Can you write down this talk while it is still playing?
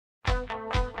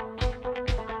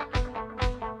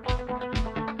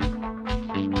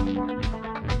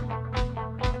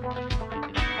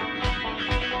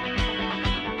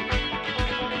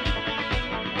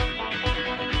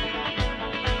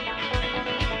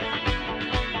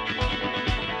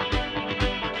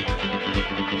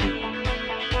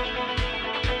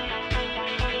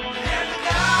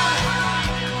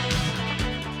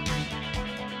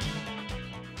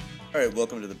right,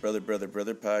 welcome to the Brother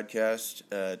podcast.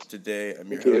 Today I'm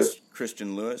your Thank you. host,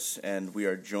 Christian Lewis, and we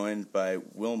are joined by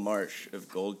Will Marsh of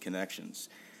Gold Connections.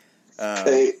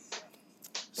 Hey,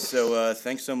 So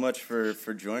thanks so much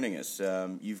for joining us.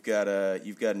 You've got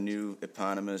a new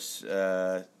eponymous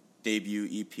debut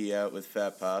EP out with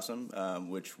Fat Possum,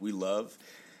 which we love,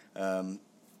 and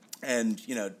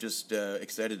just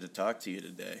excited to talk to you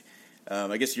today.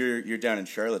 I guess you're down in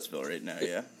Charlottesville right now,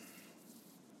 yeah?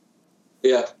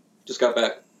 yeah, just got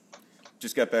back.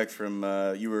 Just got back from,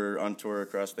 you were on tour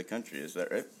across the country, is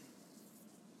that right?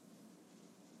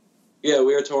 Yeah,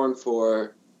 we were touring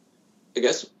for,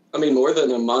 more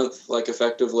than a month,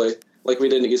 effectively. We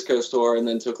did an East Coast tour and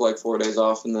then took 4 days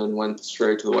off and then went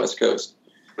straight to the West Coast.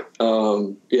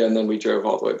 And then we drove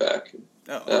all the way back.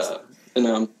 Oh, awesome.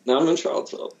 And now I'm in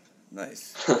Charlottesville.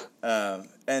 Nice. So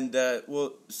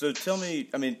tell me,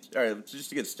 all right, just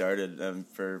to get started,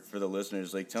 for the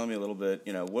listeners, tell me a little bit,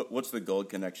 what's the Gold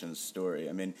Connections story?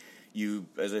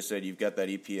 As I said, you've got that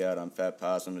EP out on Fat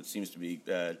Possum. It seems to be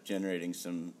generating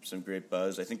some great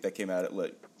buzz. I think that came out at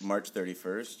March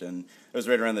 31st, and it was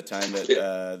right around the time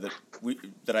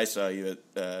that I saw you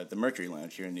at the Mercury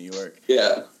Lounge here in New York.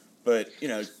 Yeah. But,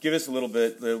 give us a little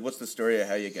bit, what's the story of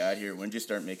how you got here? When did you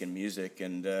start making music,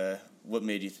 and what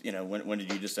made you, when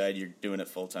did you decide you're doing it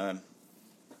full time?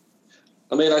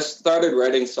 I started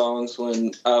writing songs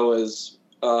when I was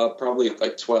probably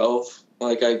 12.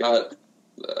 I got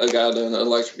an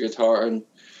electric guitar, and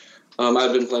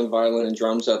I'd been playing violin and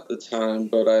drums at the time,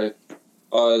 but I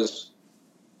was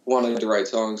wanting to write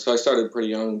songs, so I started pretty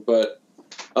young. But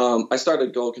I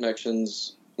started Gold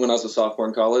Connections when I was a sophomore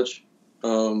in college,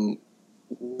 with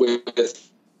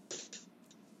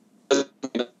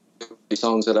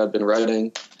songs that I've been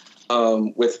writing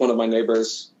with one of my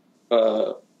neighbors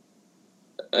at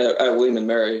William and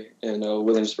Mary in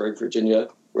Williamsburg, Virginia,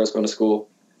 where I was going to school.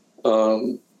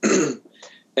 And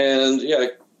yeah,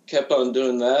 I kept on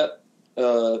doing that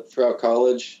throughout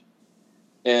college,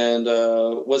 and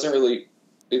wasn't really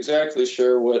exactly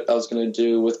sure what I was going to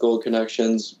do with Gold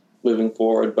Connections moving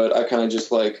forward, but I kind of just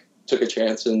took a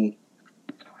chance and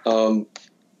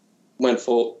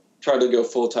tried to go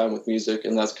full time with music,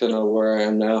 and that's kind of where I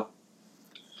am now.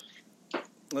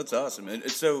 That's awesome. And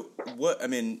so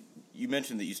you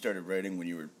mentioned that you started writing when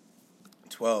you were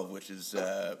 12, which is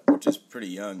pretty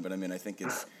young, but I think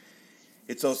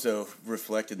it's also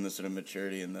reflected in the sort of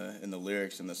maturity in the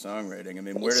lyrics and the songwriting.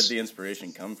 Where did the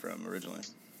inspiration come from originally?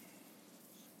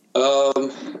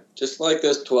 Just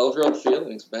those 12-year-old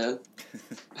feelings, man.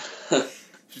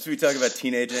 Should we talk about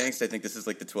teenage angst? I think this is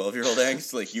the 12-year-old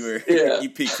angst. You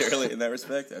peaked early in that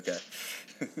respect? Okay.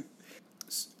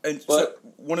 So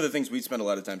one of the things we spend a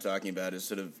lot of time talking about is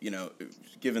sort of,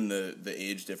 given the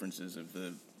age differences of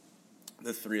the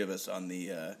three of us on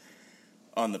the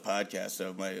podcast.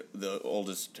 So the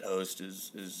oldest host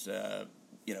is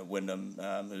Wyndham,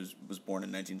 who was born in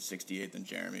 1968, then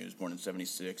Jeremy, who was born in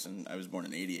 76, and I was born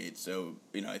in 88. So,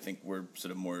 I think we're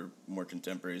sort of more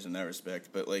contemporaries in that respect.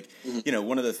 But,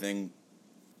 one of the things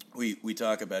we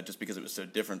talk about, just because it was so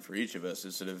different for each of us,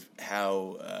 is sort of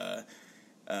how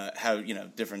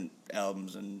different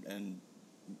albums and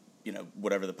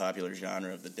whatever the popular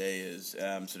genre of the day is,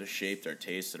 sort of shaped our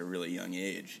tastes at a really young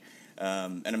age.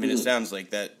 It sounds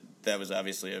like that was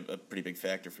obviously a pretty big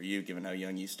factor for you, given how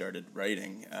young you started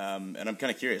writing. And I'm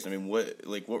kind of curious.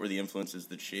 What were the influences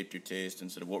that shaped your taste,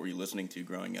 and sort of what were you listening to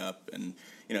growing up? And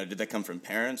did that come from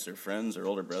parents or friends or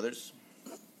older brothers?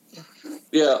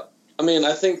 Yeah,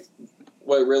 I think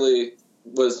what really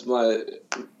was my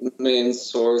main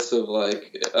source of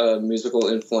musical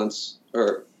influence,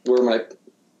 or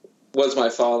was my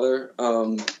father.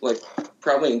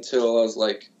 Probably until I was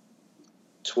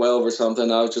 12 or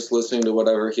something, I was just listening to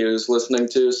whatever he was listening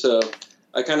to. So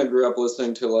I kind of grew up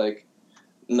listening to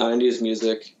 90s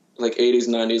music, 80s,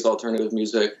 90s alternative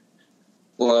music,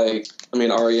 REM and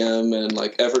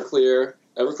Everclear.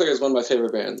 Everclear is one of my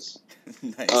favorite bands.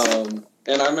 Nice.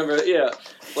 And I remember,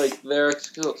 their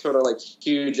sort of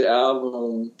huge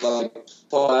album,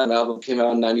 platinum album came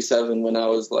out in 97 when I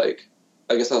was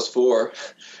I guess I was 4,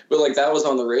 but that was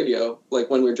on the radio. When I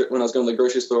was going to the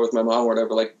grocery store with my mom or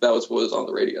whatever, that was what was on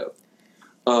the radio.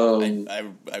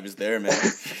 I was there, man.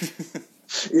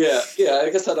 yeah. I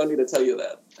guess I don't need to tell you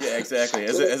that. Yeah, exactly.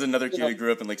 As another kid who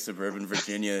grew up in suburban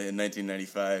Virginia in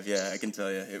 1995, yeah, I can tell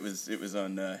you it was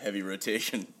on heavy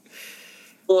rotation.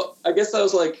 Well, I guess I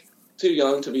was too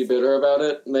young to be bitter about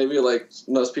it. Maybe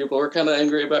most people were kind of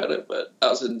angry about it, but I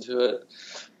was into it.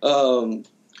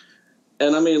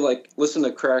 And listen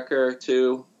to Cracker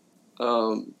too.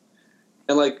 And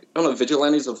I don't know,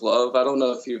 Vigilantes of Love. I don't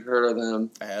know if you've heard of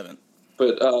them. I haven't.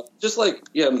 But just like,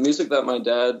 yeah, music that my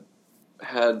dad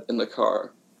had in the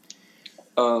car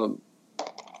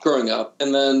growing up.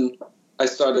 And then I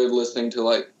started listening to,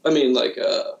 like,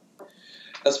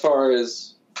 as far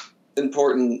as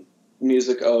important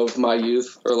music of my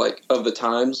youth, or like of the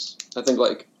times, I think,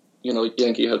 like,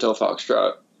 Yankee Hotel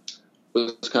Foxtrot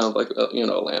was kind of like a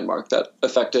landmark that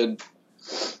affected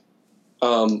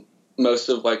most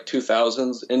of like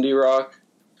 2000s indie rock,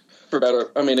 for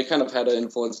better. I mean, it kind of had an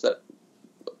influence that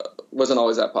wasn't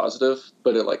always that positive,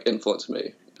 but it like influenced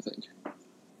me, I think.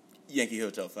 Yankee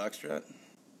Hotel Foxtrot?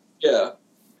 Yeah.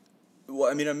 Well,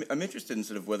 I mean, I'm interested in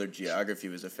sort of whether geography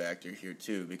was a factor here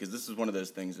too, because this is one of those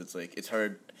things that's like, it's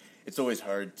always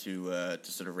hard to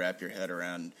sort of wrap your head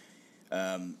around,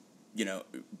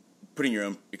 putting your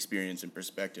own experience in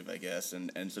perspective, I guess,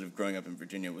 and sort of growing up in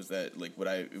Virginia. Was that like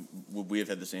would we have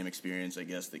had the same experience, I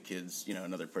guess, that kids,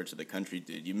 in other parts of the country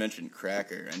did? You mentioned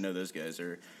Cracker. I know those guys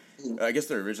are, I guess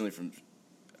they're originally from,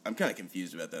 I'm kind of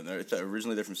confused about them.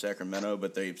 Originally they're from Sacramento,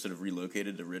 but they sort of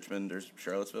relocated to Richmond or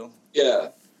Charlottesville? Yeah.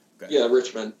 Okay. Yeah,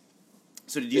 Richmond.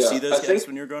 So did you see those guys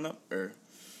when you were growing up? Or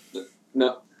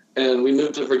no. And we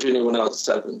moved to Virginia when I was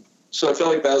 7. So I feel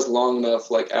like that was long enough,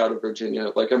 like, out of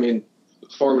Virginia. Like, I mean,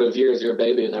 formative years, you're a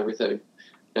baby and everything,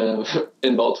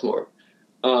 in Baltimore.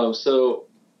 So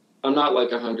I'm not, like,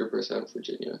 100%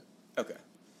 Virginia. Okay.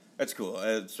 That's cool.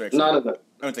 I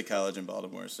went to college in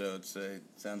Baltimore, so it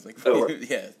sounds like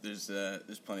yeah. There's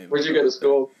plenty of. Where'd you go to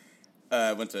school?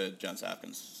 I went to Johns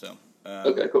Hopkins. So.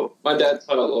 Okay, cool. My dad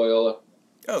taught at Loyola.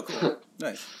 Oh, cool.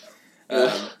 Nice.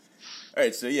 All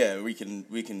right, so yeah, we'll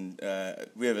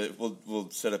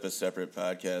set up a separate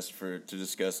podcast to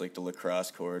discuss like the lacrosse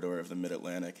corridor of the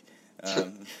Mid-Atlantic.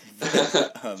 So,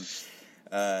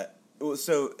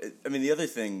 I mean, the other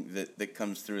thing that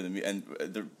comes through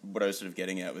what I was sort of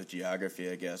getting at with geography,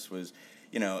 I guess, was,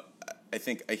 I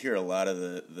think I hear a lot of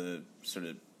the sort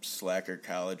of slacker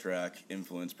college rock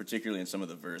influence, particularly in some of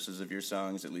the verses of your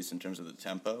songs, at least in terms of the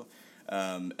tempo.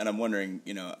 And I'm wondering,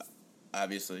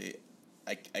 obviously,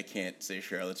 I can't say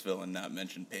Charlottesville and not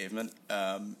mention Pavement.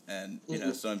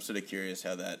 So I'm sort of curious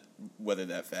whether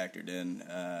that factored in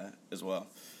as well.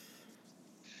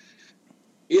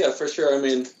 Yeah, for sure. I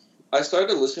mean, I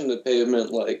started listening to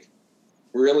Pavement, like,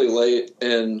 really late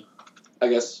in, I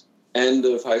guess, end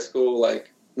of high school,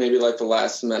 like, maybe, like, the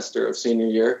last semester of senior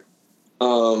year.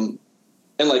 And,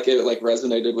 like, it, like,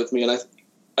 resonated with me. And I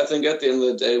think at the end of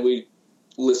the day, we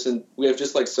have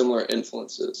just, like, similar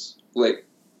influences. Like,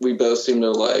 we both seem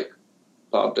to like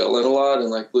Bob Dylan a lot and,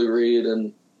 like, Lou Reed.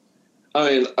 And, I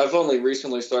mean, I've only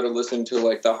recently started listening to,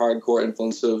 like, the hardcore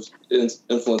influences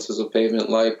of Pavement,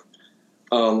 like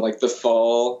The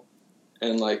Fall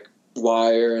and, like,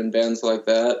 Wire and bands like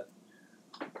that.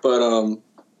 But, I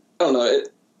don't know.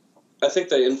 I think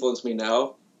they influence me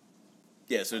now.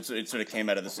 Yeah, so it sort of came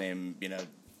out of the same,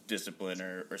 discipline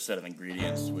or set of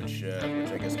ingredients, which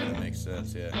I guess kind of makes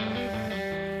sense. Yeah.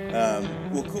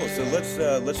 Well, cool. So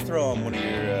let's throw on one of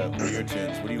your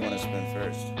tunes. What do you want to spin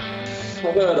first?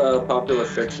 How about Popular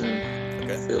Fiction?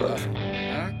 Okay. Awesome.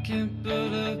 I can't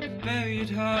build up a buried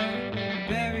heart,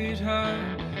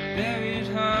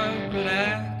 but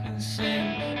I can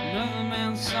sing another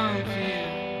man's song for you.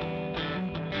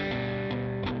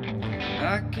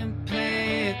 I can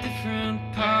play a different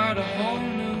part, a whole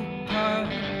new part,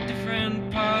 a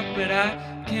different part, but I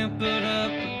can't put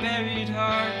up a buried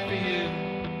heart for you.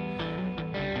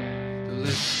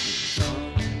 So let's get on.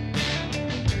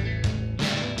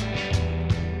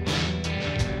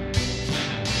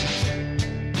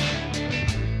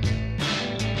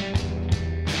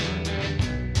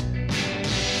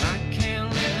 I can't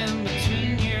live in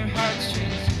between your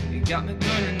heartstrings. You got me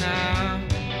burning now.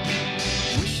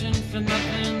 Wishing for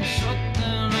nothing short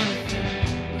than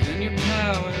anything within your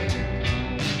power.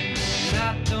 And I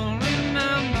don't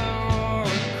remember or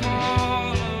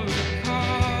recall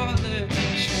the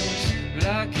choice, but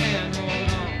I can't hold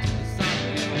on to the thought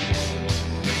of yours.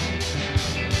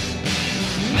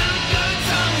 Remember the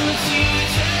time that you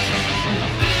take, and the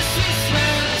bittersweet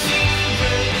smell that you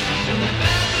break, and the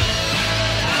bad blood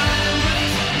I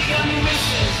embrace. You got me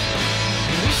wishing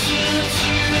that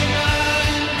you were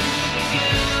mine again.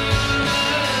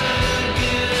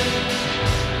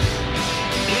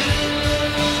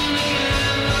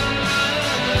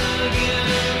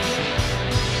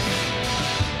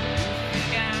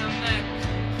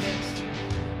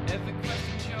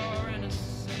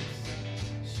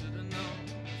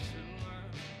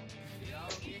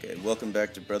 Okay, welcome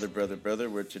back to Brother,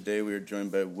 where today we are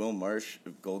joined by Will Marsh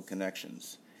of Gold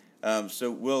Connections. So,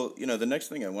 Will, the next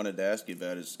thing I wanted to ask you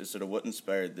about is sort of what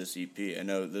inspired this EP. I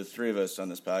know the three of us on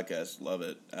this podcast love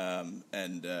it,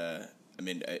 and I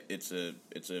mean, it's a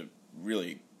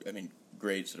really, I mean,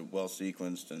 great sort of well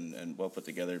sequenced and well put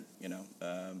together,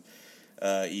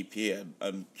 EP.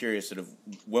 I'm curious, sort of,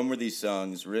 when were these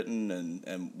songs written,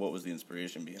 and what was the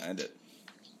inspiration behind it?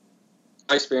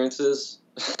 My experiences.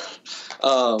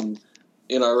 I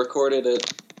recorded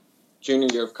it junior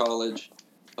year of college,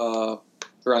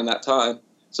 around that time.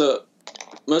 So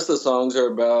most of the songs are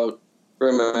about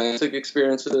romantic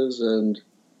experiences, and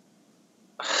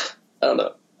I don't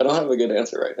know. I don't have a good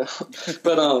answer right now.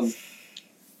 But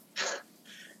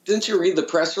didn't you read the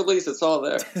press release? It's all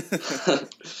there.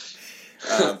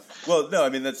 Well, no, I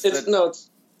mean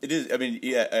It is. I mean,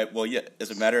 yeah. Well, yeah. As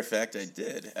a matter of fact, I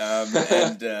did.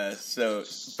 And so,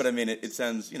 but I mean, it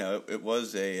sounds. It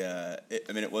was a.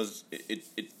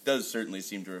 It does certainly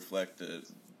seem to reflect the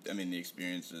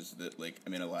experiences that,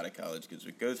 a lot of college kids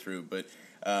would go through. But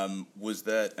was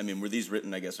that? I mean, were these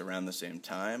written, I guess, around the same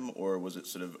time, or was it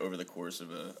sort of over the course of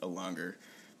a longer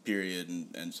period?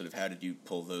 And sort of, how did you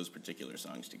pull those particular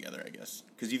songs together? I guess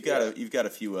because you've got a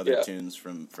few other tunes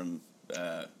from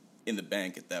in the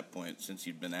bank at that point, since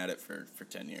you've been at it for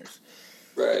 10 years.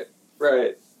 Right.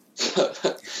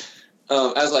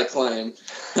 As I claim.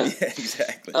 Yeah,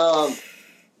 exactly.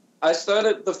 I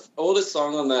started, the oldest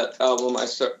song on that album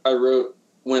I wrote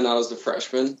when I was a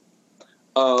freshman.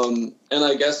 And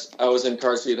I guess I was in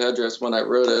Car Seat Headdress when I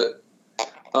wrote it.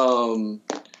 And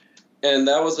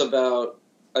that was about,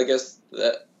 I guess,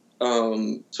 that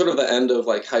sort of the end of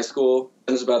high school.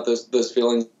 And it's about those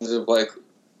feelings of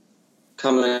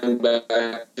coming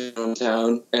back to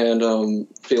hometown and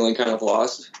feeling kind of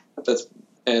lost.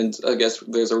 And I guess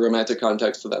there's a romantic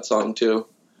context to that song too.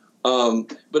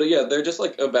 But yeah, they're just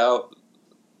about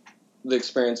the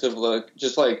experience of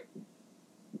just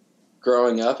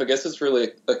growing up. I guess it's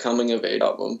really a coming of age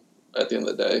album at the end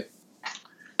of the day.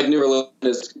 New Religion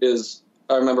is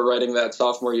I remember writing that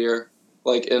sophomore year,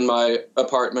 in my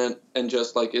apartment, and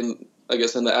just in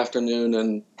the afternoon,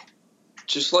 and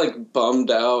just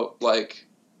bummed out,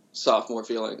 sophomore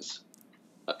feelings.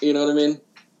 You know what I mean?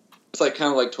 It's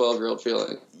kind of 12-year-old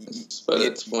feelings, but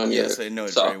it's when yes, you're I know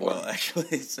it sophomore. very well,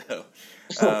 actually. So,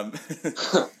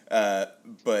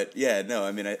 but yeah, no,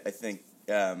 I mean, I think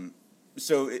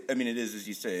so. It is, as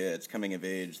you say, it's coming of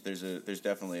age. There's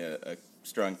definitely a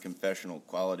strong confessional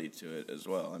quality to it as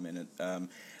well. I mean,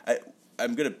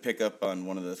 I'm going to pick up on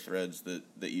one of the threads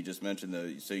that you just mentioned,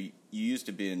 though. So you used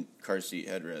to be in Car Seat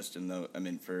Headrest, and though,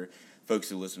 for folks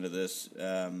who listen to this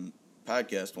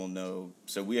podcast will know.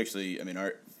 So we actually,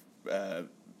 our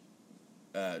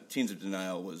Teens of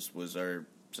Denial was our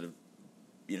sort of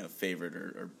favorite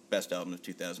or best album of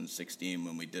 2016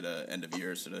 when we did a end of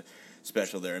year sort of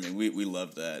special there. We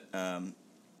loved that.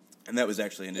 And that was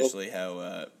actually initially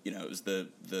how it was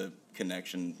the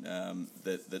connection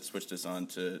that switched us on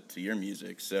to your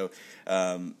music. So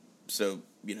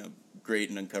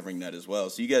great in uncovering that as well.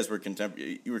 So you guys were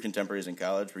contemporaries in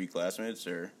college. Were you classmates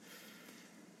or?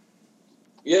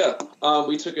 Yeah,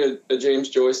 we took a James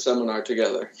Joyce seminar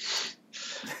together.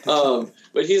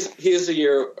 But he's a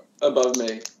year above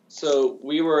me, so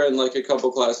we were in a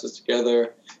couple classes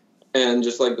together, and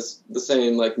just the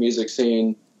same music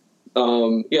scene.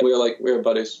 We were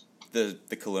buddies. The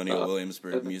Colonial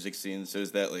Williamsburg music scene. So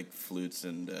is that flutes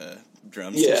and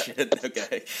drums and shit?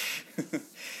 Okay.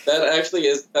 That's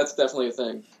definitely a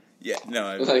thing. Yeah,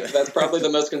 no. That's probably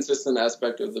the most consistent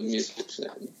aspect of the music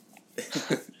scene.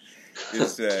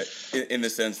 Is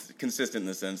consistent in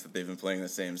the sense that they've been playing the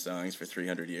same songs for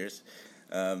 300 years.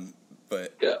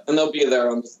 But yeah, and they'll be there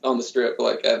on the strip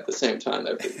at the same time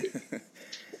every week.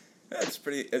 That's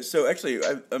pretty. So actually,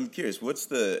 I'm curious. What's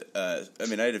the? I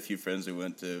had a few friends who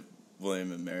went to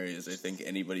William and Mary, as I think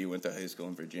anybody who went to high school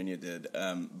in Virginia did.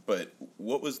 But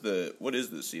what is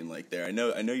the scene like there? I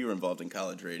know you were involved in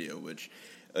college radio, which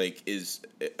is.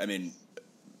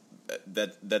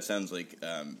 That sounds like.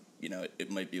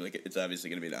 It might be it's obviously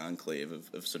going to be an enclave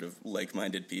of sort of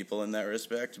like-minded people in that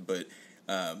respect. But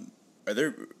are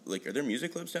there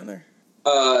music clubs down there?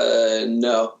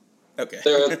 No. Okay.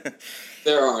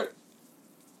 There aren't.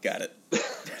 Got it.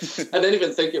 I didn't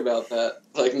even think about that.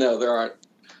 No, there aren't.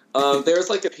 There's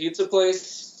a pizza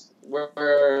place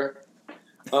where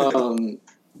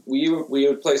we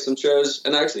would play some shows,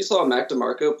 and I actually saw Mac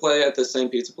DeMarco play at the same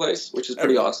pizza place, which is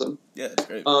pretty awesome. Yeah, that's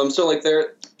great.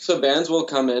 So bands will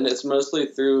come in. It's mostly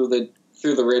through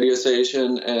the radio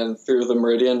station and through the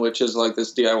Meridian, which is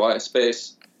this DIY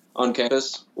space on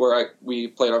campus where we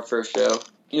played our first show.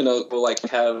 We'll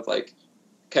have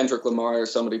Kendrick Lamar or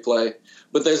somebody play,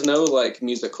 but there's no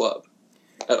music club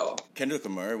at all. Kendrick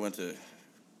Lamar went to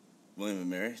William and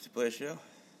Mary to play a show.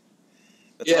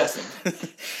 That's awesome.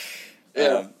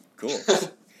 Yeah. Cool.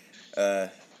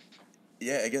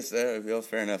 Yeah, I guess well,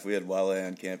 fair enough. We had Wale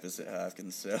on campus at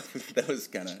Hopkins, so that was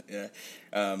kind of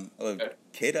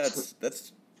K-Dot's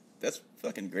that's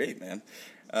fucking great, man.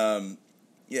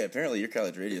 Yeah, apparently your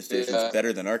college radio station's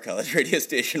better than our college radio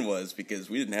station was because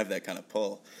we didn't have that kind of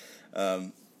pull.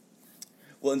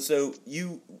 Well, and so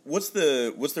what's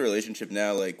the relationship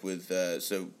now like with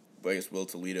so I guess Will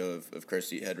Toledo of Car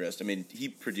Seat Headrest? I mean, he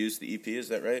produced the EP, is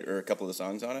that right, or a couple of the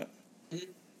songs on it?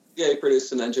 Yeah, he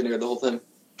produced and engineered the whole thing.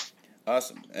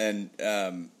 Awesome. And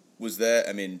was that,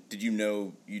 I mean, did you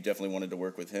know you definitely wanted to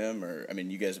work with him? Or, I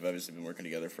mean, you guys have obviously been working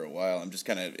together for a while. I'm just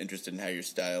kind of interested in how your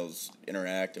styles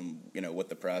interact and, what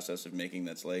the process of making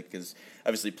that's like. Because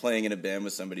obviously playing in a band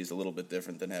with somebody is a little bit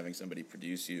different than having somebody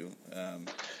produce you.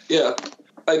 Yeah.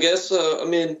 I guess, I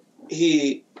mean,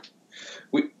 he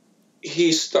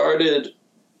started,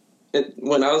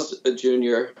 when I was a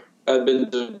junior, I'd been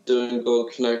doing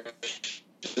Gold Connections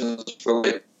for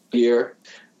like a year.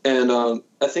 And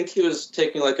I think he was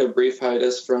taking like a brief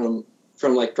hiatus from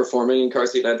like performing in Car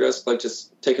Seat Headrest, like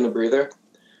just taking a breather.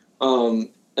 And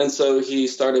so he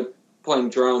started playing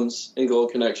drums in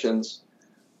Gold Connections.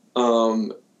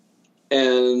 And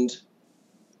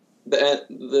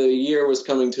the year was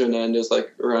coming to an end. It was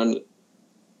like around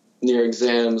near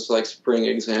exams, like spring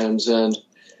exams. And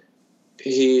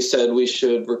he said we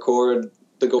should record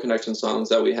the Gold Connection songs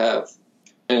that we have.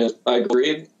 And I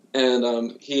agreed.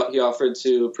 And he offered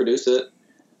to produce it,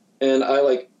 and I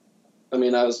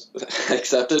was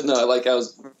accepted. No,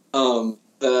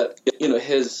 that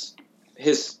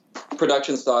his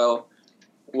production style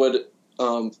would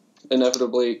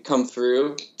inevitably come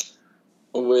through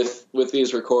with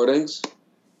these recordings,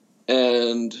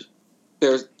 and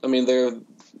there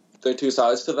are two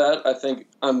sides to that. I think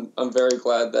I'm very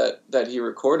glad that he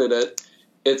recorded it.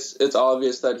 It's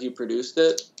obvious that he produced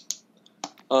it.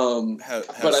 But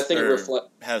I think it reflects.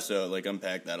 How so? Like,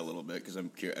 unpack that a little bit, because I'm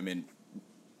curious. I mean,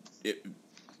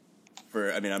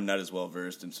 I'm not as well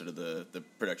versed in sort of the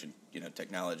production,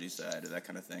 technology side or that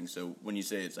kind of thing. So when you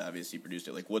say it's obvious he produced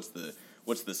it, like, what's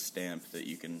the stamp that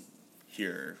you can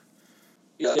hear?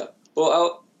 Yeah.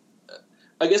 Well,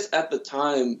 I guess at the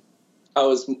time, I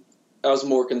was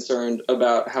more concerned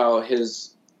about how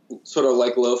his sort of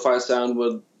like lo-fi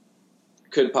sound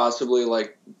could possibly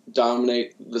like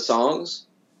dominate the songs.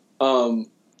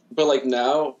 But like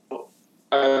now,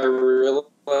 I realize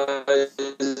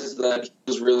that he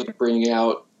was really bringing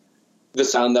out the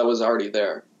sound that was already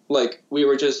there. Like we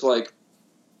were just like,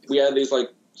 we had these like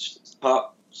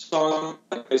pop songs,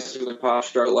 basically pop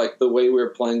star. Like the way we were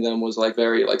playing them was like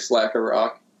very like slacker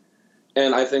rock,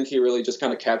 and I think he really just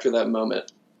kind of captured that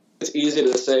moment. It's easy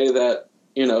to say that,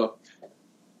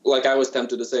 like I was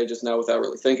tempted to say just now without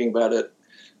really thinking about it,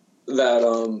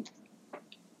 that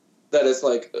it's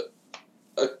like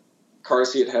a Car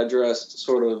Seat Headrest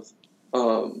sort of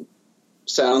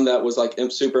sound that was like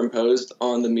superimposed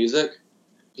on the music.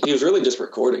 He was really just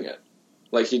recording it.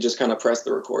 Like he just kind of pressed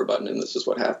the record button and this is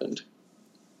what happened.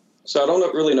 So I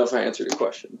don't really know if I answered your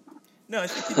question. No, I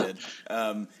think you did.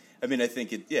 I mean, I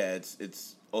think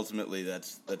it's ultimately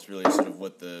that's really sort of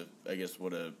what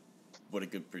a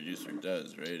good producer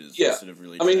does, right? Is sort of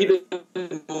really. I mean, he didn't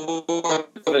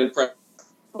put in press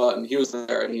button. He was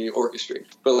there and he orchestrated,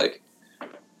 but like,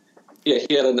 yeah,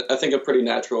 he had a very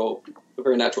natural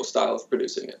style of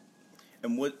producing it.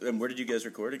 And where did you guys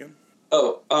record again?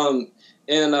 Oh,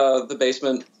 in the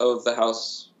basement of the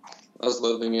house I was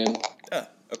living in. Ah,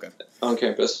 okay. On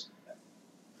campus.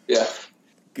 Yeah.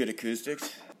 Good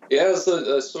acoustics? Yeah, it was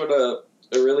a sort of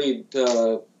a really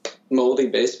moldy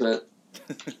basement.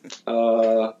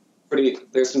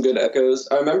 There's some good echoes.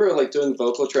 I remember like doing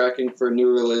vocal tracking for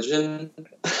New Religion,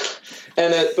 but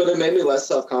it made me less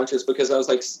self-conscious because I was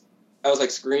like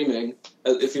screaming.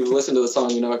 If you listen to the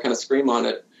song, I kind of scream on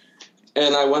it.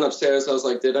 And I went upstairs. I was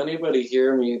like, did anybody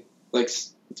hear me like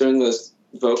doing this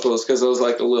vocals? Because I was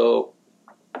like a little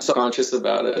self-conscious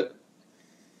about it.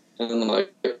 And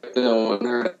like no one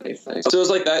heard anything. So it was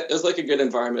like that. It was like a good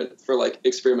environment for like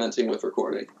experimenting with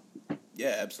recording.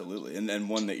 Yeah, absolutely, and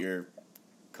one that you're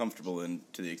comfortable in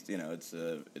to the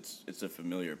it's a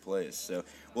familiar place. So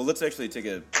well, let's actually take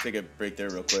a break there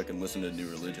real quick and listen to New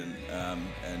Religion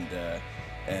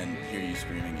and hear you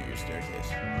screaming at your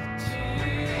staircase.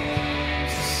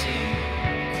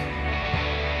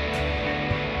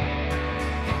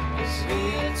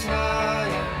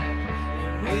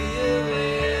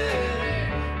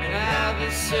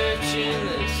 Searching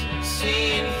this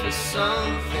scene for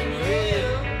something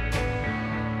real.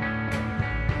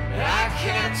 I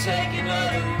can't take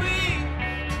another week.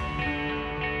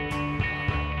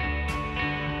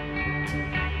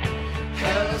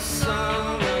 Hella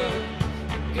summer,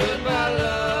 goodbye.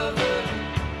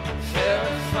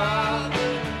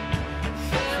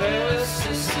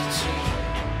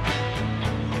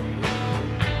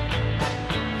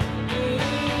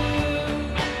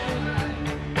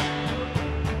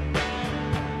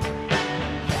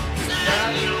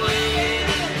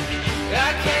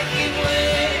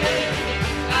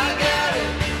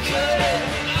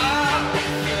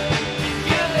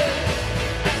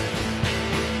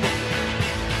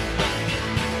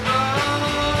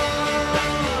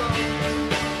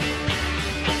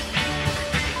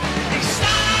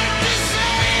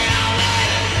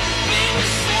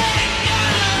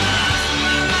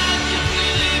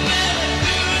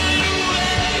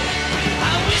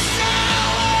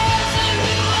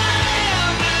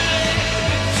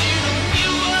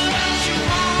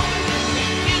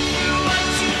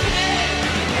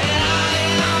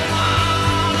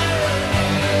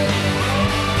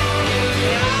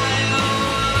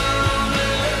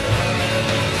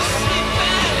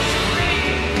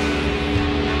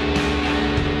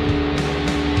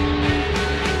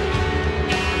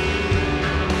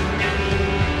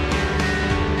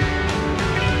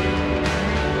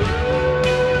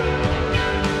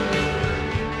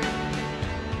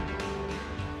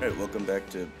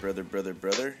 Brother, Brother,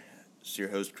 Brother. It's your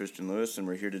host, Christian Lewis, and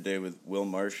we're here today with Will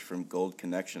Marsh from Gold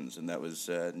Connections, and that was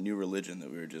New Religion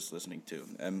that we were just listening to.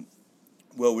 And,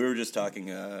 well, we were just talking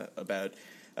about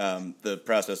the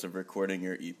process of recording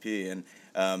your EP, and,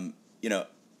 I'm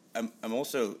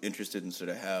also interested in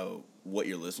sort of how what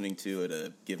you're listening to at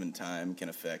a given time can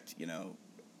affect,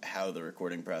 how the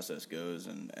recording process goes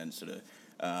and sort of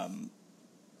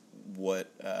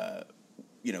what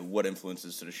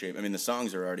influences sort of shape. I mean, the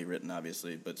songs are already written,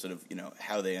 obviously, but sort of,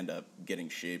 how they end up getting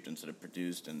shaped and sort of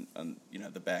produced and on,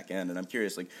 the back end. And I'm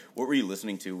curious, like, what were you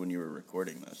listening to when you were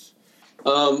recording this?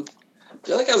 I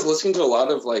feel like I was listening to a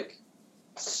lot of, like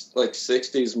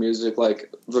 60s music. I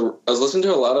was listening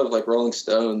to a lot of, Rolling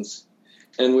Stones.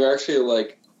 And we actually,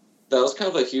 that was kind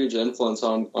of a huge influence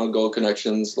on Gold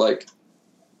Connections,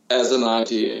 as an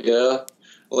idea.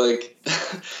 I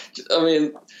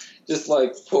mean, just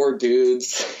four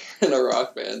dudes in a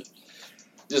rock band,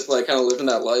 just kind of living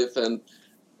that life. And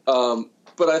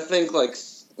but I think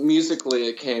musically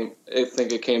it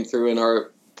came through in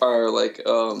our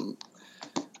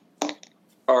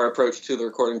approach to the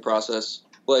recording process.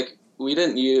 We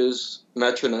didn't use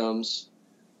metronomes.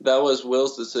 That was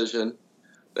Will's decision,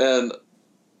 and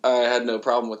I had no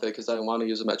problem with it because I didn't want to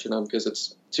use a metronome because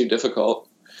it's too difficult.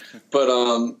 But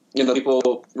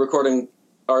recording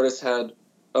artists had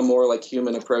a more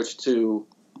human approach to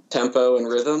tempo and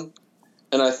rhythm,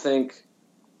 and I think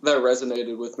that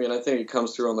resonated with me, and I think it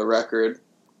comes through on the record.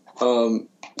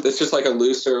 It's just a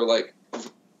looser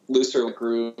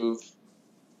groove.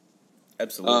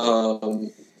 Absolutely. I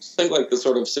think the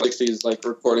sort of 60s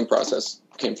recording process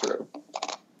came through.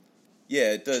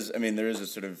 Yeah, it does. I mean, there is a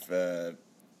sort of the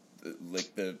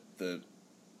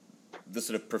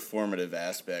sort of performative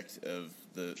aspect of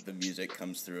the music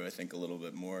comes through, I think, a little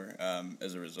bit more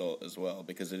as a result as well,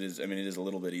 because it is a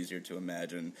little bit easier to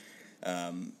imagine,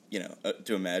 to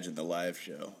imagine the live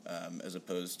show as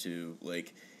opposed to I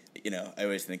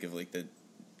always think of think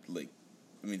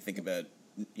about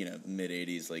mid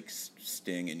 80s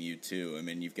Sting and U2. I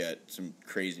mean, you've got some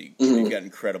crazy, you've got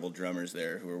incredible drummers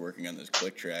there who are working on those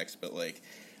click tracks, but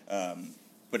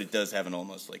but it does have an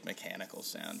almost mechanical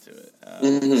sound to it.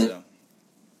 So.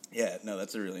 Yeah, no,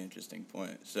 that's a really interesting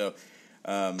point. So,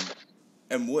 so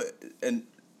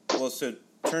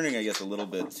turning, I guess, a little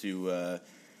bit to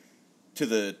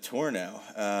the tour now.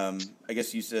 I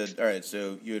guess you said, all right,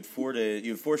 so you had 4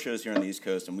 shows here on the East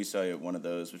Coast, and we saw you at one of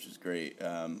those, which is great,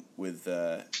 with,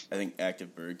 I think,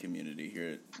 Active Bird Community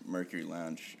here at Mercury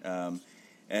Lounge.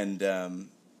 And then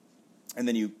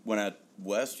you went out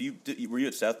west. Were you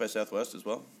at South by Southwest as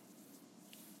well?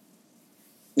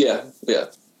 Yeah.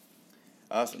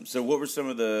 Awesome. So, what were some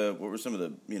of the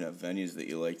venues that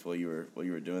you liked while you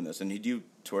were doing this? And had you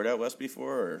toured out west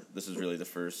before, or this is really the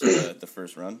first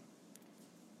run?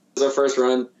 It was our first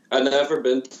run. I'd never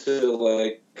been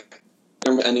to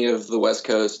any of the West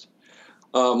Coast.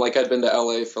 I'd been to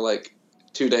LA for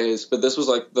 2 days, but this was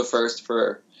the first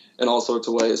in all sorts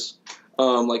of ways.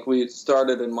 We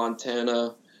started in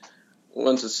Montana,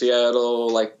 went to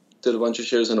Seattle, did a bunch of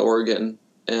shows in Oregon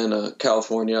and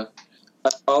California.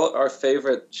 Our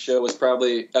favorite show was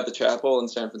probably at the Chapel in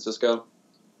San Francisco.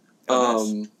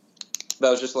 Oh, nice. That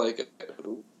was just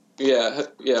yeah.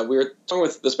 We were touring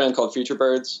with this band called Future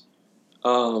Birds,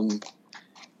 and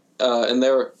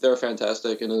they were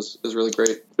fantastic, and it was really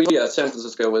great. But yeah, San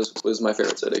Francisco was my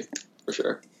favorite city for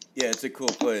sure. Yeah, it's a cool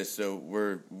place. So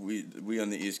we on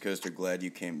the East Coast are glad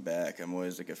you came back. I'm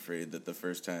always afraid that the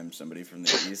first time somebody from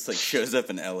the East shows up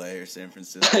in LA or San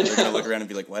Francisco, they're gonna look around and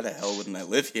be like, "Why the hell wouldn't I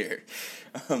live here?"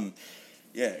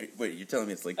 Yeah. Wait, you're telling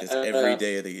me it's this every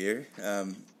day of the year?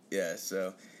 Yeah.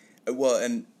 So, well,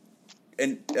 and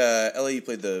LA, you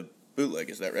played the Bootleg,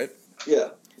 is that right? Yeah.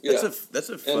 That's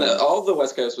a fun. And all of the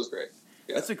West Coast was great.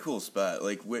 Yeah. That's a cool spot.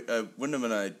 Wyndham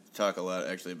and I talk a lot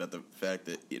actually about the fact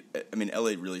that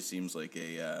LA really seems like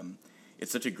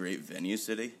it's such a great venue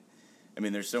city. I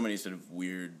mean, there's so many sort of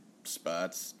weird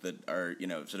spots that are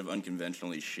sort of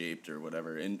unconventionally shaped or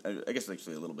whatever, and I guess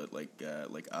actually a little bit like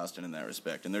Austin in that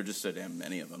respect. And there are just so damn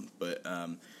many of them. But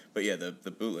yeah,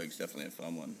 the Bootleg's definitely a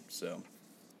fun one. So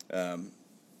haven't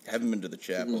been to the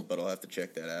Chapel, but I'll have to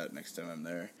check that out next time I'm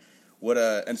there.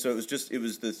 And so it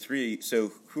was the 3.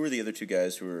 So who are the other 2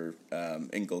 guys who are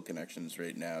in Gold Connections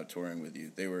right now touring with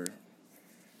you? They were.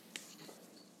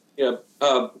 Yeah,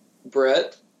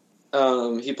 Brett,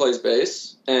 he plays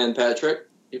bass, and Patrick,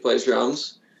 he plays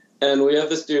drums, and we have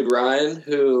this dude Ryan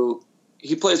who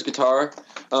he plays guitar.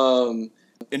 In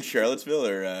Charlottesville,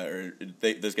 or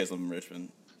those guys live in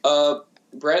Richmond.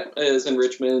 Brett is in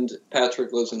Richmond.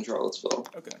 Patrick lives in Charlottesville.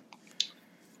 Okay.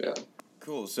 Yeah.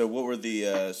 Cool. So what were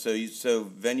the so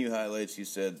venue highlights? You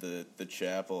said the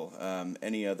chapel.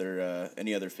 Any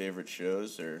other favorite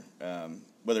shows or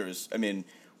whether it was? I mean,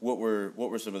 what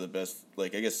were some of the best?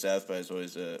 Like, I guess South by is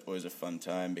always a fun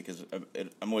time because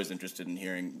I'm always interested in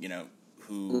hearing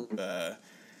who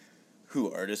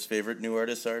artists' favorite new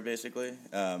artists are basically.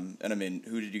 And I mean,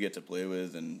 who did you get to play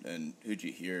with and who'd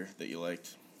you hear that you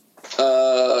liked?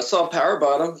 I saw Power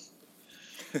Bottom.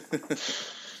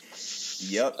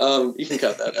 Yep. You can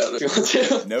cut that out if you want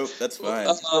to. Nope, that's fine.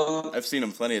 I've seen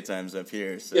them plenty of times up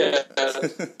here. So. Yeah.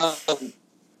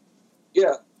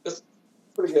 Yeah, it's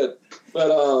pretty good. But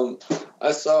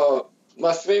I saw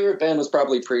my favorite band was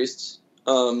probably Priests.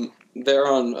 They're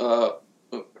on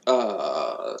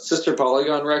Sister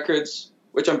Polygon Records,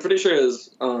 which I'm pretty sure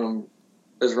is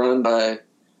run by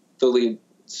the lead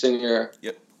singer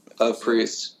of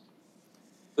Priests.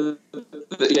 Yeah,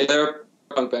 they're a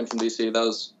punk band from DC.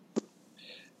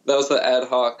 That was the Ad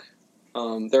Hoc.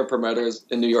 They're promoters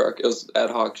in New York. It was Ad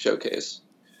Hoc Showcase.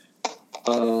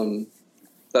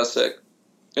 That's sick.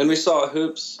 And we saw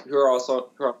Hoops, who are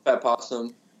Fat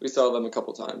Possum. We saw them a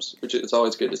couple times, which it's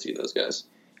always good to see those guys.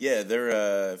 Yeah,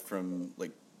 they're from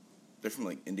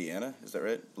Indiana. Is that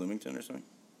right? Bloomington or something?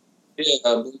 Yeah,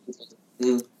 Bloomington.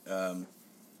 Mm-hmm.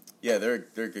 Yeah, they're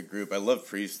a good group. I love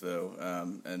Priest though,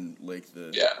 and like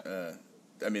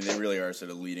I mean, they really are sort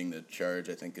of leading the charge,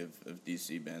 I think, of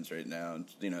DC bands right now. And,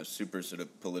 super sort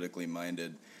of politically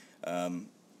minded,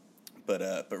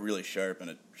 but really sharp and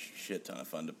a shit ton of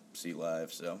fun to see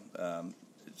live. So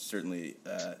it's certainly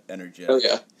energetic. Oh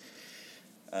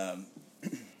yeah.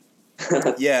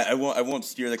 Yeah, I won't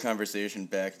steer the conversation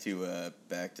back to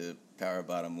Power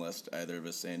Bottom lest either of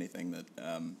us say anything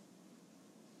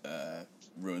that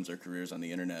ruins our careers on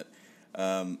the internet.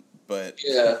 But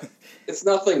yeah, it's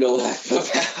nothing to laugh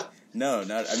about. No,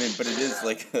 not. I mean, but it is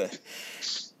like,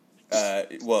 I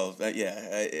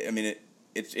mean,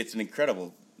 it's an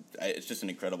incredible. It's just an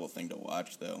incredible thing to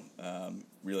watch, though.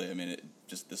 Really, I mean,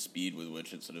 just the speed with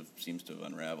which it sort of seems to have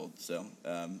unraveled. So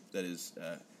that is.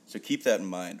 So keep that in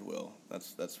mind, Will.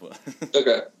 That's what.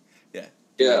 Okay. Yeah.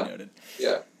 Yeah. Noted.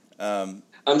 Yeah. I'm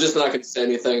just not going to say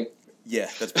anything. Yeah,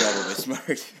 that's probably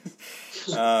smart.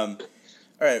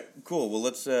 All right, cool. Well,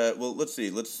 let's see.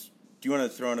 Do you want to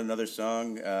throw in another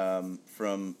song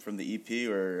from the EP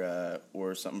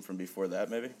or something from before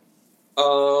that, maybe?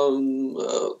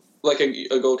 Like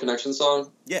a Gold Connection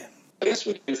song. Yeah. I guess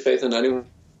we can do Faith in Anyone.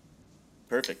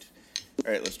 Perfect.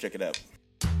 All right, let's check it out.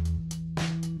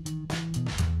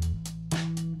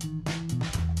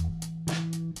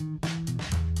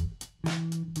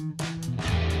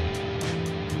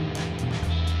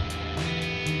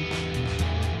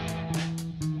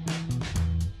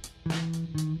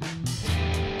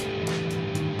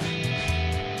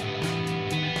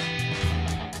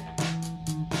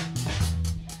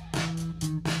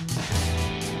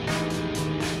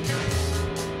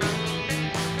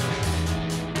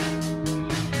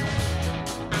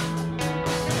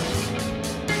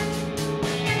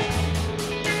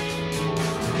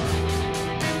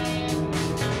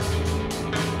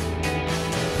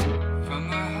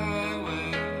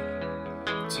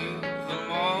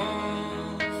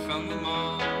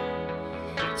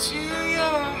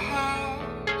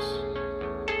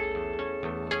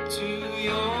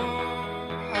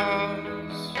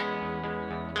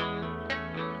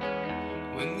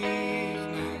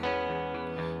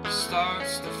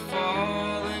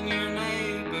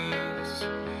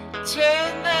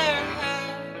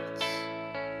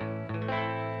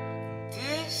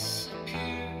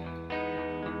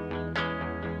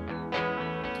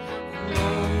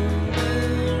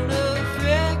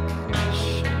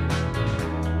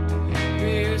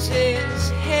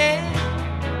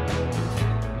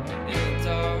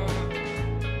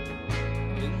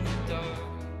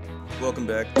 Welcome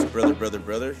back to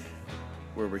Brother,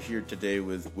 where we're here today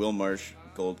with Will Marsh,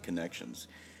 Gold Connections.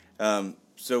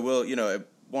 So, Will, I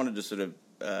wanted to sort of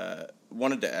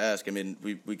wanted to ask. I mean,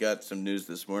 we got some news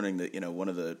this morning that one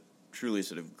of the truly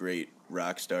sort of great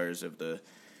rock stars of the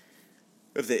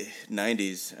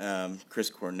 '90s, Chris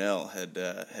Cornell, had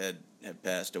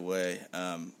passed away,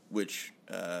 which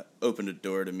opened a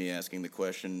door to me asking the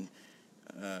question: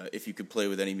 if you could play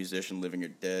with any musician, living or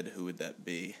dead, who would that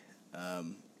be?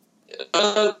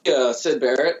 Yeah, Sid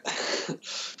Barrett.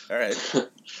 All right.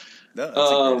 No, that's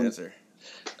a great answer.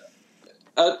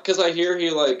 Because I hear he,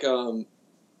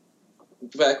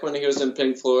 back when he was in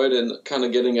Pink Floyd and kind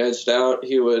of getting edged out,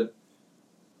 he would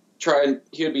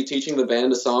be teaching the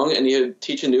band a song, and he would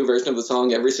teach a new version of the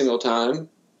song every single time.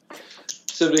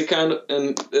 So it'd be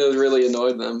and it really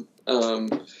annoyed them.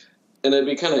 And it'd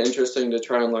be kind of interesting to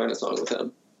try and learn a song with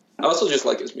him. I also just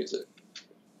like his music.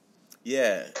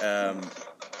 Yeah.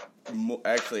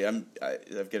 Actually, I've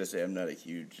got to say I'm not a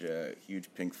huge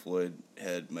Pink Floyd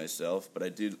head myself, but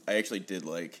I actually did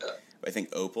like. I think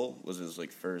Opal was his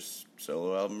like first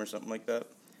solo album or something like that,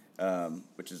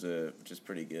 which is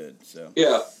pretty good. So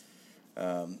Yeah.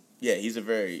 Yeah, he's a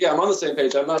very I'm on the same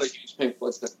page. I'm not a huge Pink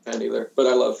Floyd fan either, but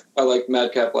I like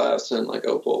Madcap Laughs and like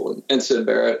Opal and Syd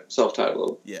Barrett,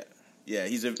 self-titled. Yeah,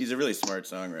 he's a really smart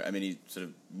songwriter. I mean, he sort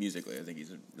of musically, I think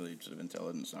he's a really sort of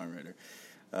intelligent songwriter.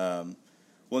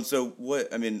 Well, and so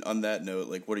what? I mean, on that note,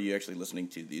 like, what are you actually listening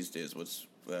to these days? What's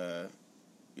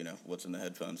what's in the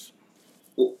headphones?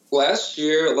 Last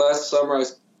summer, I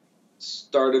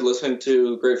started listening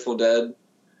to Grateful Dead,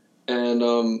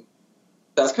 and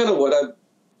that's kind of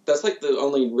that's like the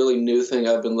only really new thing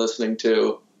I've been listening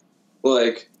to.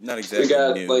 Like, not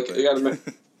exactly new,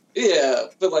 yeah,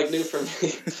 but like new for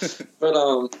me. But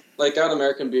like got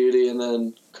American Beauty, and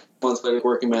then months later,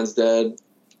 Working Man's Dead,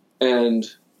 and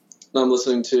I'm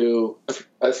listening to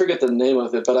I forget the name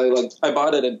of it, but I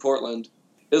bought it in Portland.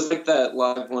 It was like that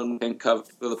live one pink cover,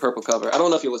 the purple cover. I don't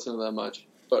know if you listen to that much,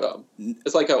 but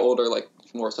it's like an older, like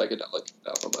more psychedelic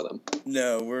album by them.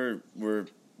 No,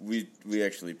 we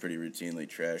actually pretty routinely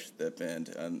trash that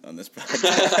band on this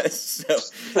podcast. So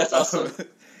that's awesome.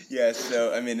 Yeah,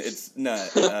 so I mean, it's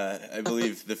not. I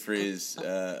believe the phrase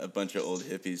 "a bunch of old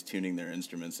hippies tuning their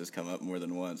instruments" has come up more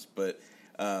than once, but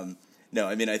no,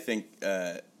 I mean, I think.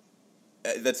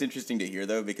 That's interesting to hear,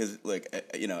 though, because, like,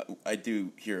 I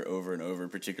do hear over and over,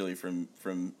 particularly from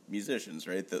musicians,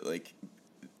 right, that, like,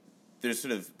 there's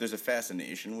a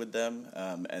fascination with them,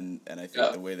 and I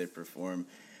think the way they perform,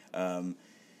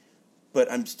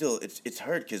 but I'm still, it's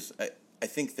hard, because I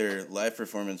think their live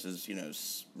performances,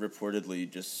 reportedly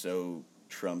just so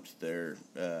trumped their,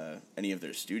 any of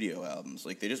their studio albums.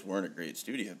 Like, they just weren't a great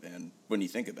studio band, when you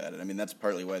think about it. I mean, that's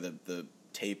partly why the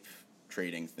tape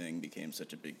trading thing became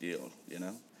such a big deal,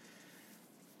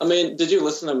 I mean, did you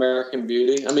listen to American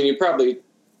Beauty? I mean,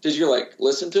 did you like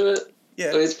listen to it?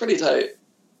 Yeah. I mean, it's pretty tight.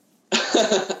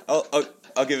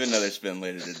 I'll give it another spin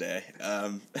later today.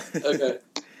 Okay.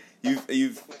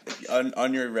 You've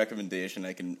on your recommendation,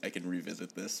 I can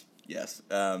revisit this. Yes.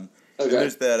 Okay.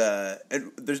 There's that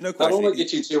and there's no question. I don't want to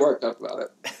get you too worked up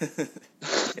about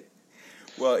it.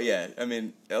 Well, yeah, I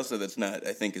mean, also that's not,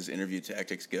 I think as interview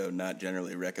tactics go, not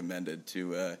generally recommended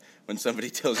to, when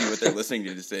somebody tells you what they're listening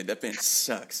to say, that band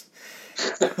sucks.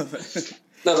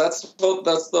 No, that's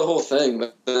the whole thing.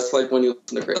 That's like when you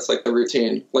listen to, that's like the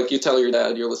routine. Like you tell your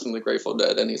dad you're listening to Grateful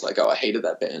Dead, and he's like, oh, I hated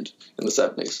that band in the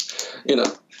 70s.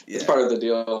 It's part of the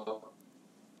deal.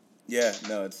 Yeah,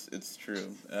 no, it's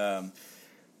true.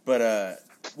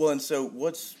 Well, and so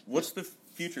what's the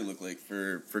future look like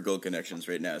for Gold Connections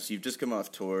right now? So you've just come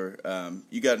off tour.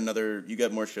 You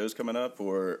got more shows coming up,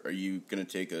 or are you going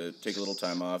to take a little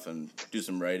time off and do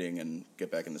some writing and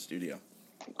get back in the studio?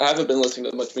 I haven't been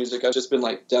listening to much music. I've just been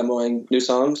like demoing new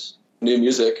songs, new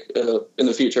music in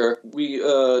the future. We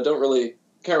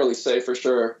can't really say for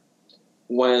sure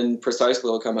when precisely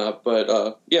it'll come out,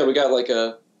 but yeah, we got like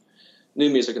a new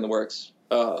music in the works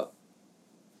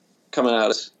coming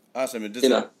out. Awesome. And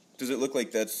does it look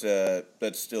like that's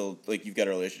still, like, you've got a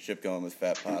relationship going with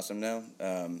Fat Possum now?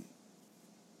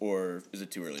 Or is it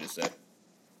too early to say?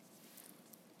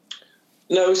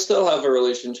 No, we still have a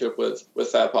relationship with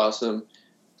Fat Possum,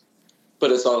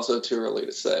 but it's also too early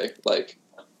to say, like,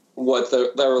 what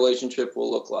that relationship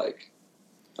will look like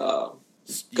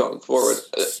going forward.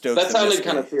 That sounded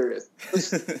kind of serious.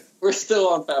 We're still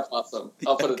on Fat Possum.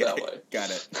 I'll put it that way.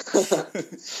 Got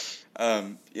it.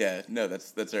 Yeah, no,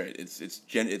 that's all right.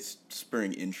 It's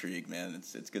spurring intrigue, man.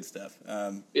 It's good stuff.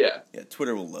 Yeah,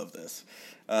 Twitter will love this.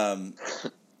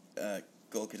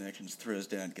 Gold Connections throws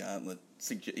down Gauntlet.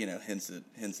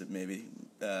 Hints at maybe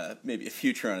a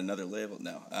future on another label.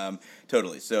 No,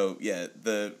 totally. So yeah,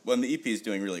 the EP is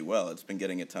doing really well. It's been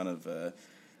getting a ton of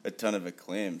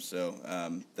acclaim. So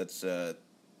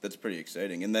that's pretty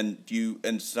exciting. And then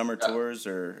summer tours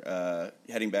or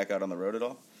heading back out on the road at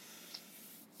all?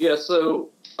 Yeah, so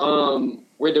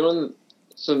we're doing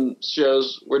some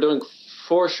shows. We're doing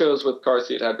 4 shows with Car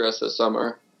Seat Headrest this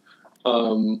summer.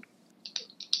 I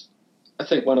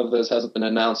think one of those hasn't been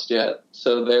announced yet,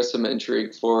 so there's some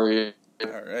intrigue for you. All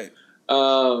right.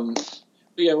 But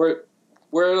yeah, we're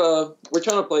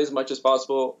trying to play as much as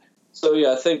possible. So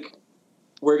yeah, I think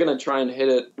we're gonna try and hit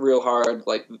it real hard,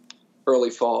 like early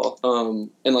fall,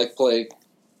 and like play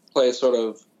sort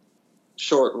of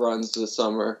short runs this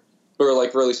summer. Or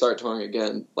like really start touring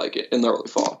again, like in the early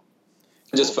fall.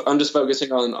 Cool. I'm just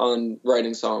focusing on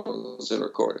writing songs and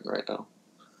recording right now.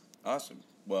 Awesome.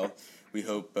 Well, we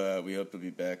hope to be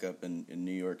back up in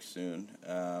New York soon,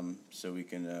 so we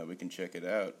can check it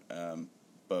out.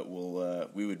 But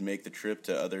we would make the trip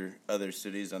to other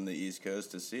cities on the East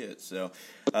Coast to see it. So,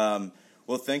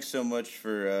 well, thanks so much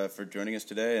for joining us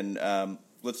today. And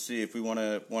let's see if we want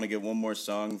to get one more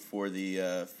song for the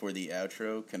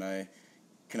outro.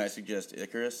 Can I suggest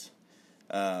Icarus?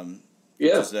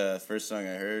 Yeah. Which is the first song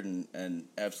I heard and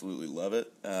absolutely love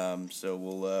it. So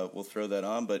we'll throw that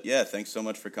on. But yeah, thanks so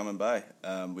much for coming by.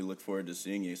 We look forward to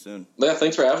seeing you soon. Yeah,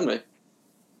 thanks for having me.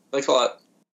 Thanks a lot.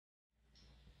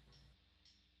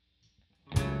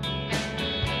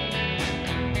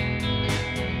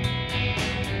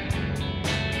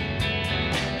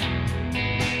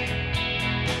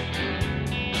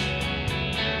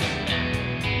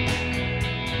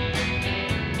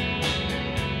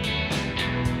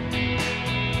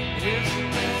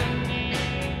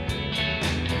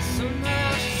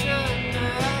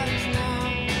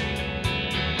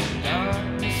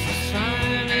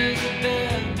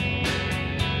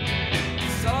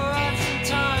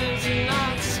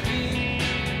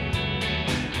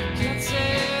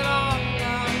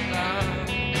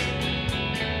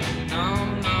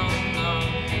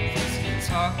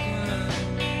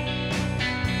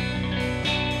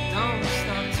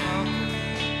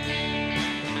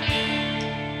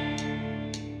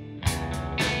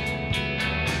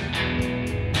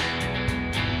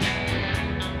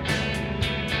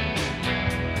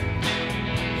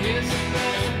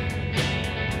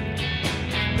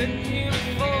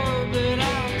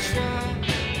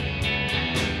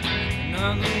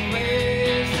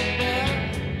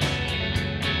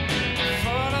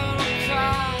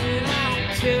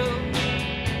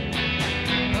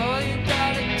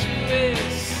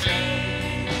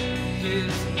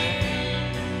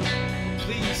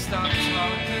 Stop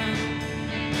talking.